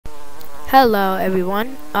Hello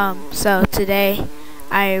everyone. So today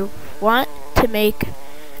I want to make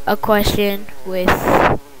a question with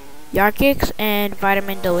Yariks and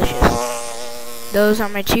Vitamin Delicious. Those are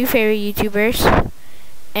my two favorite YouTubers,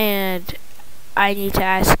 and I need to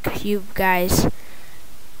ask you guys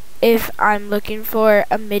if I'm looking for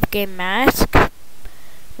a mid-game mask,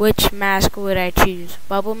 which mask would I choose?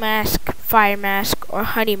 Bubble mask, fire mask, or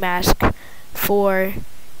honey mask for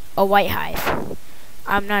a white hive?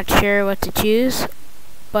 I'm not sure what to choose,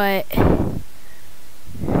 but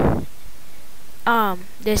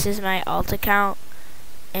this is my alt account,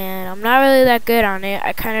 and I'm not really that good on it.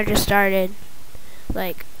 I kind of just started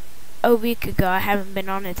like a week ago. I haven't been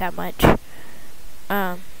on it that much.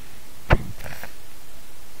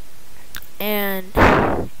 And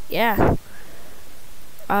yeah.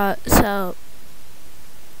 So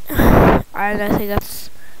I don't think that's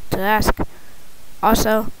to ask.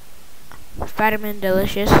 Also, Vitamin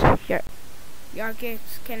Delicious, Yariks,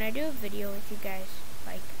 can I do a video with you guys?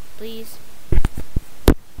 Like, please?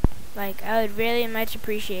 Like, I would really much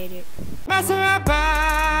appreciate it.